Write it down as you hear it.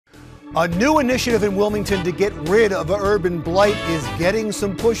A new initiative in Wilmington to get rid of urban blight is getting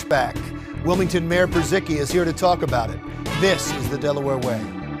some pushback. Wilmington Mayor Purzycki is here to talk about it. This is the Delaware Way.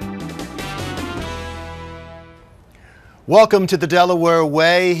 Welcome to the Delaware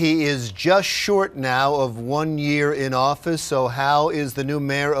Way. He is just short now of 1 year in office. So how is the new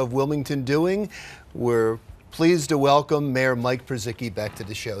mayor of Wilmington doing? We're pleased to welcome Mayor Mike Purzycki back to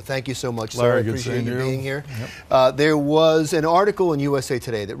the show. Thank you so much, sir. I appreciate you being here. Yep. There was an article in USA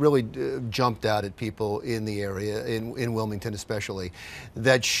Today that really jumped out at people in the area, in Wilmington especially,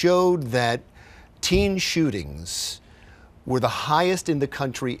 that showed that teen shootings were the highest in the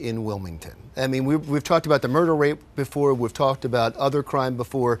country in Wilmington. I mean, we've talked about the murder rate before, we've talked about other crime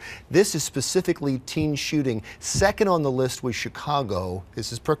before. This is specifically teen shooting. Second on the list was Chicago.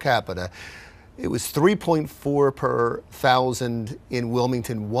 This is per capita. It was 3.4 per thousand in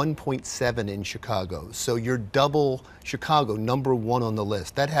Wilmington, 1.7 in Chicago. So you're double Chicago, number one on the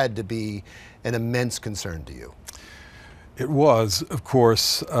list. That had to be an immense concern to you. It was, of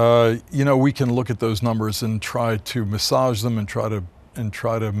course. You know, we can look at those numbers and try to massage them and try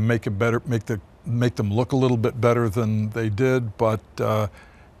to make it better, make them look a little bit better than they did. But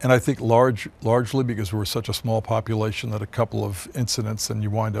and I think largely because we're such a small population that a couple of incidents and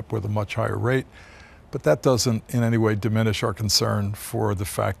you wind up with a much higher rate. But that doesn't in any way diminish our concern for the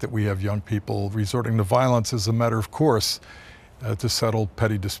fact that we have young people resorting to violence as a matter of course to settle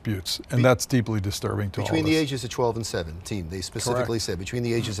petty disputes. And that's deeply disturbing to all of us. Between the ages of 12 and 17, they specifically Correct. said, between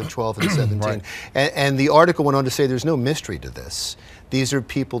the ages of 12 and 17. Right. And the article went on to say there's no mystery to this. These are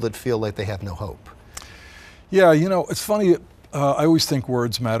people that feel like they have no hope. Yeah, you know, it's funny. I always think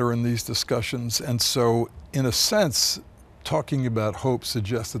words matter in these discussions, and so in a sense, talking about hope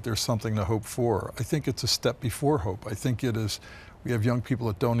suggests that there's something to hope for. I think it's a step before hope. I think it is, we have young people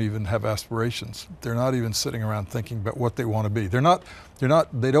that don't even have aspirations. They're not even sitting around thinking about what they want to be. They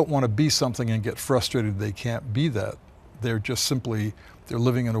don't want to be something and get frustrated they can't be that. They're just simply, they're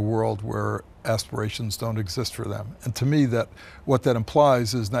living in a world where aspirations don't exist for them. And to me, what that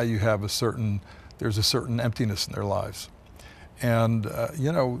implies is now you have there's a certain emptiness in their lives. And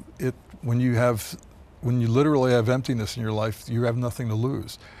you know, when you literally have emptiness in your life, you have nothing to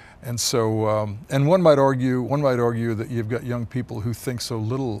lose. And so, and one might argue that you've got young people who think so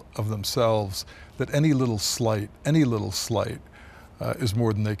little of themselves that any little slight is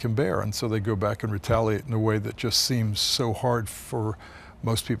more than they can bear. And so they go back and retaliate in a way that just seems so hard for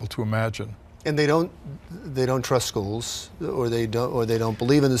most people to imagine. And they don't trust schools, or they don't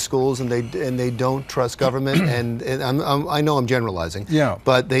believe in the schools, and they don't trust government. and I know I'm generalizing. Yeah.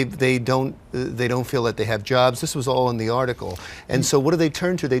 But they don't feel that they have jobs. This was all in the article. And so what do they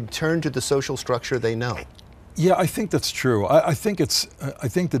turn to? They turn to the social structure they know. Yeah, I think that's true. I think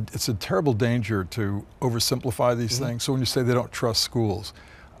that it's a terrible danger to oversimplify these things. So when you say they don't trust schools,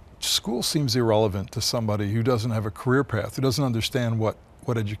 school seems irrelevant to somebody who doesn't have a career path, who doesn't understand what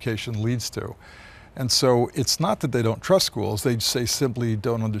education leads to. And so it's not that they don't trust schools, they simply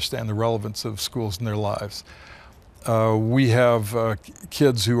don't understand the relevance of schools in their lives. We have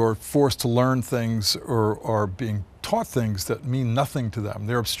kids who are forced to learn things or are being taught things that mean nothing to them.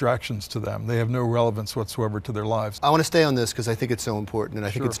 They're abstractions to them. They have no relevance whatsoever to their lives. I want to stay on this because I think it's so important, and I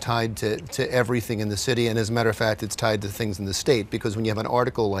think it's tied to everything in the city, and as a matter of fact, it's tied to things in the state, because when you have an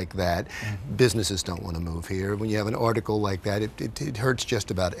article like that, businesses don't want to move here. When you have an article like that, it hurts just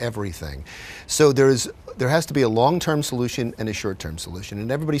about everything. So there has to be a long-term solution and a short-term solution,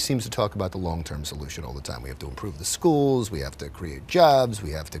 and everybody seems to talk about the long-term solution all the time. We have to improve the schools, we have to create jobs, we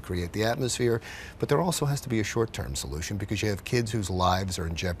have to create the atmosphere, but there also has to be a short-term solution because you have kids whose lives are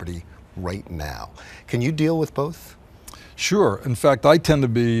in jeopardy right now. Can you deal with both? Sure. In fact, I tend to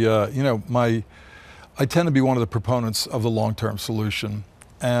be, I tend to be one of the proponents of the long-term solution,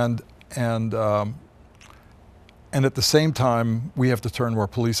 and at the same time, we have to turn to our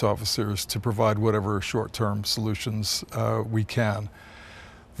police officers to provide whatever short-term solutions we can.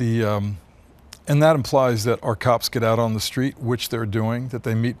 And that implies that our cops get out on the street, which they're doing, that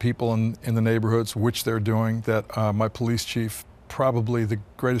they meet people in the neighborhoods, which they're doing, that my police chief, probably the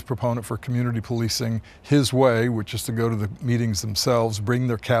greatest proponent for community policing his way, which is to go to the meetings themselves, bring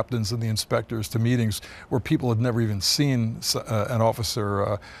their captains and the inspectors to meetings where people had never even seen an officer,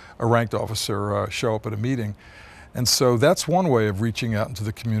 a ranked officer, show up at a meeting. And so that's one way of reaching out into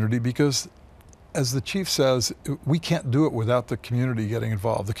the community, because as the chief says, we can't do it without the community getting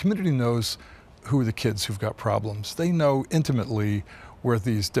involved. The community knows who are the kids who've got problems. They know intimately where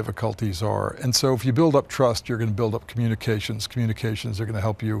these difficulties are. And so if you build up trust, you're going to build up communications. Communications are going to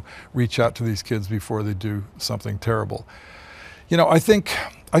help you reach out to these kids before they do something terrible. You know, I think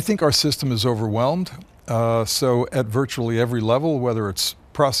our system is overwhelmed. So at virtually every level, whether it's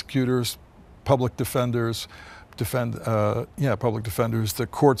prosecutors, public defenders, public defenders, the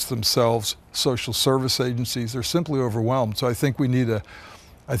courts themselves, social service agencies. They're simply overwhelmed. So I think we need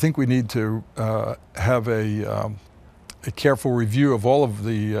to have a careful review of all of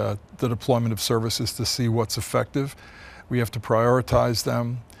the deployment of services to see what's effective. We have to prioritize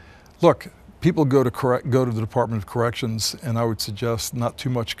them. Look, people go to the Department of Corrections, and I would suggest not too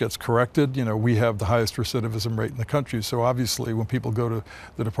much gets corrected. You know, we have the highest recidivism rate in the country, so obviously when people go to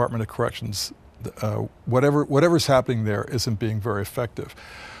the Department of Corrections, whatever's happening there isn't being very effective.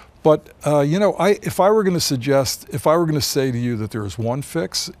 But you know, if I were going to say to you that there is one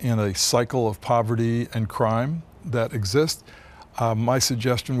fix in a cycle of poverty and crime that exists, my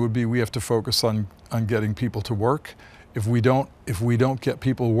suggestion would be we have to focus on getting people to work. If we don't get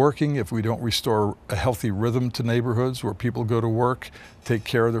people working, if we don't restore a healthy rhythm to neighborhoods where people go to work, take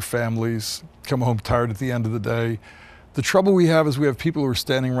care of their families, come home tired at the end of the day. The trouble we have is we have people who are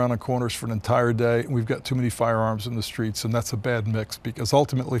standing around on corners for an entire day, and we've got too many firearms in the streets, and that's a bad mix, because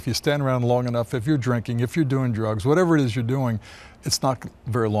ultimately if you stand around long enough, if you're drinking, if you're doing drugs, whatever it is you're doing, it's not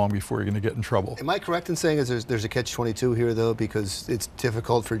very long before you're going to get in trouble. Am I correct in saying there's a catch-22 here, though, because it's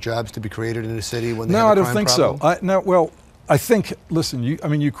difficult for jobs to be created in a city when they have a crime problem? No, I don't think so. I think, listen,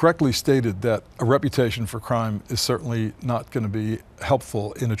 you correctly stated that a reputation for crime is certainly not going to be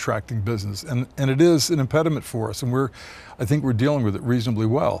helpful in attracting business, and it is an impediment for us, and I think we're dealing with it reasonably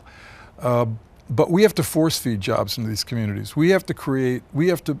well. But we have to force feed jobs into these communities. We have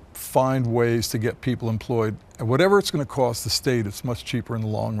to find ways to get people employed. And whatever it's going to cost the state, it's much cheaper in the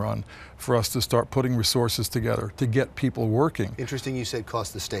long run for us to start putting resources together to get people working. Interesting you said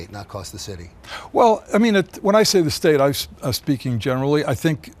cost the state, not cost the city. Well, I mean, when I say the state, I'm speaking generally. I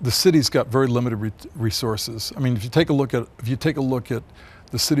think the city's got very limited resources. I mean, if you take a look at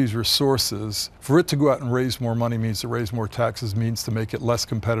the city's resources, for it to go out and raise more money means to raise more taxes, means to make it less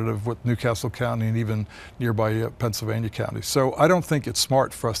competitive with Newcastle County and even nearby Pennsylvania County. So I don't think it's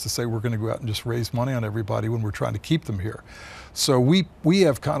smart for us to say we're going to go out and just raise money on everybody when we're trying to keep them here. So we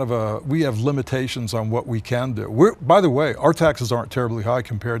have limitations on what we can do. By the way, our taxes aren't terribly high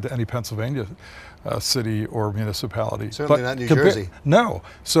compared to any Pennsylvania city or municipality. Certainly not New Jersey. No.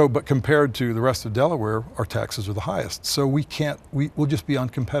 but compared to the rest of Delaware, our taxes are the highest. So we'll just be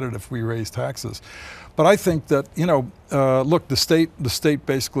uncompetitive if we raise taxes. But I think that, look, the state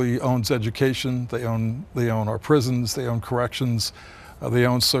basically owns education. They own our prisons. They own corrections. They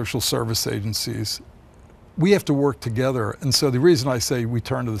own social service agencies. We have to work together, and so the reason I say we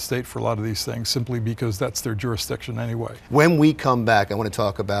turn to the state for a lot of these things simply because that's their jurisdiction anyway. When we come back, I want to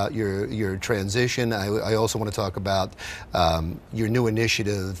talk about your transition. I also want to talk about your new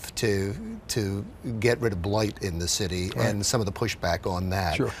initiative to get rid of blight in the city, right, and some of the pushback on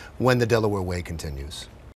that. Sure. When the Delaware Way continues.